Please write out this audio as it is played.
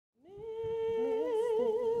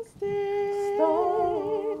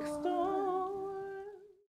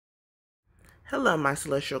Hello, my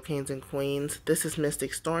celestial kings and queens. This is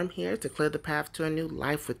Mystic Storm here to clear the path to a new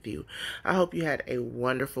life with you. I hope you had a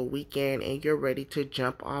wonderful weekend and you're ready to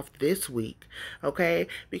jump off this week, okay?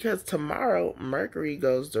 Because tomorrow, Mercury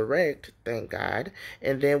goes direct, thank God,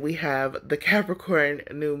 and then we have the Capricorn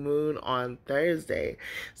new moon on Thursday.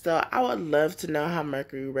 So I would love to know how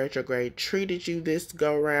Mercury retrograde treated you this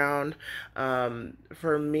go round.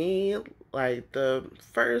 For me, like the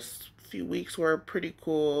first few weeks were pretty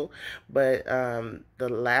cool, but the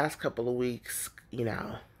last couple of weeks,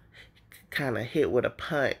 kind of hit with a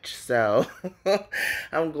punch. So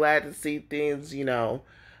I'm glad to see things,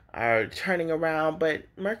 are turning around. But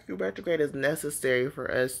Mercury retrograde is necessary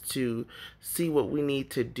for us to see what we need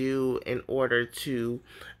to do in order to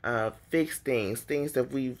fix things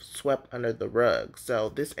that we've swept under the rug. So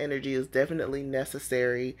this energy is definitely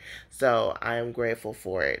necessary. So I am grateful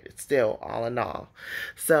for it. Still, all in all.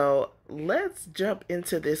 So let's jump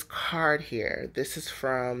into this card here. This is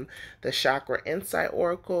from the Chakra Insight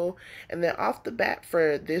Oracle. And then off the bat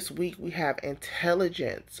for this week, we have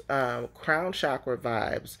intelligence, crown chakra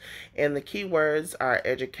vibes. And the keywords are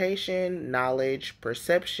education, knowledge,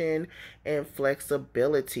 perception, and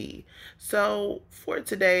flexibility. So for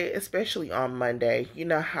today, especially on Monday, you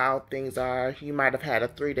know how things are. You might have had a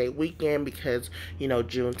 3-day weekend because,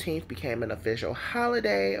 Juneteenth became an official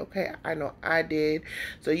holiday. Okay, I know I did.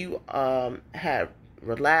 So you had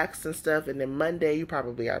relaxed and stuff, and then Monday you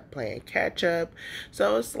probably are playing catch up.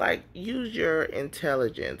 So it's like, use your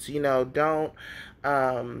intelligence, don't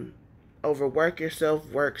overwork yourself,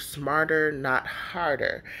 work smarter, not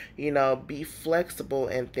harder. Be flexible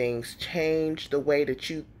in things, change the way that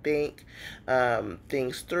you think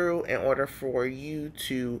things through in order for you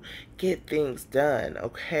to get things done,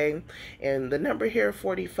 okay? And the number here,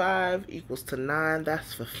 45, equals to 9.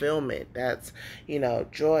 That's fulfillment. That's,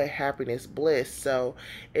 joy, happiness, bliss. So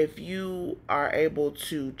if you are able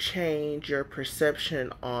to change your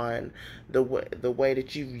perception on the way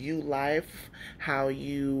that you view life, how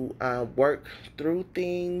you work through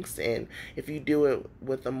things, and if you do it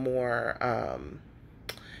with a more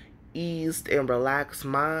eased and relaxed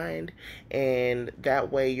mind, and that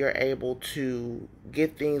way you're able to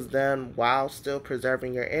get things done while still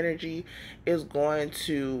preserving your energy, is going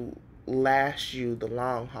to last you the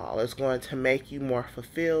long haul. It's going to make you more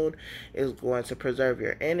fulfilled. It's going to preserve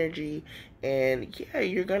your energy, and yeah,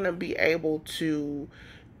 you're going to be able to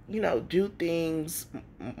do things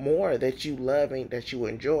more that you love and that you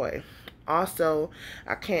enjoy. Also,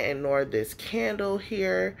 I can't ignore this candle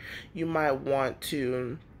here. You might want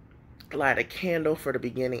to light a candle for the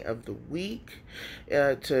beginning of the week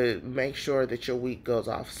to make sure that your week goes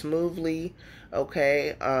off smoothly.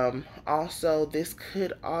 Okay. Also, this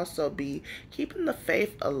could also be keeping the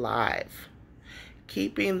faith alive.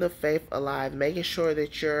 Keeping the faith alive, making sure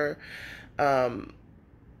that you're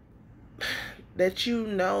that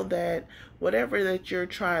that whatever that you're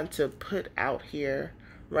trying to put out here,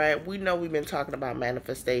 right? We know we've been talking about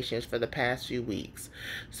manifestations for the past few weeks.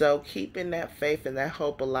 So keeping that faith and that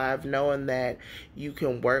hope alive, knowing that you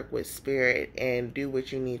can work with spirit and do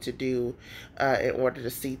what you need to do in order to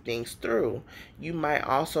see things through. You might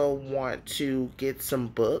also want to get some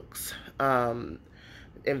books.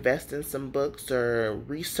 Invest in some books or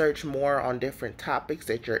research more on different topics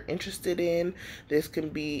that you're interested in. This can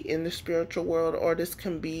be in the spiritual world, or this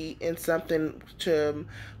can be in something to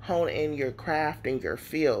hone in your craft and your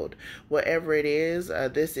field. Whatever it is,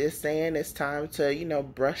 this is saying it's time to,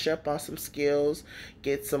 brush up on some skills,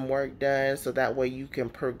 get some work done, so that way you can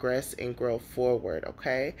progress and grow forward,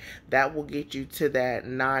 okay? That will get you to that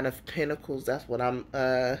 9 of Pentacles. That's what I'm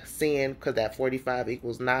seeing, because that 45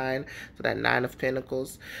 equals 9, so that 9 of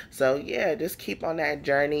Pentacles. So yeah, just keep on that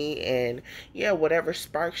journey, and yeah, whatever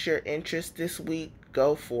sparks your interest this week,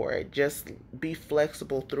 go for it. Just be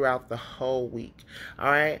flexible throughout the whole week.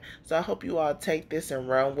 All right. So I hope you all take this and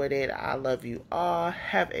run with it. I love you all.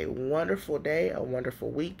 Have a wonderful day, a wonderful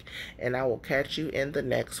week, and I will catch you in the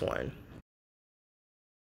next one.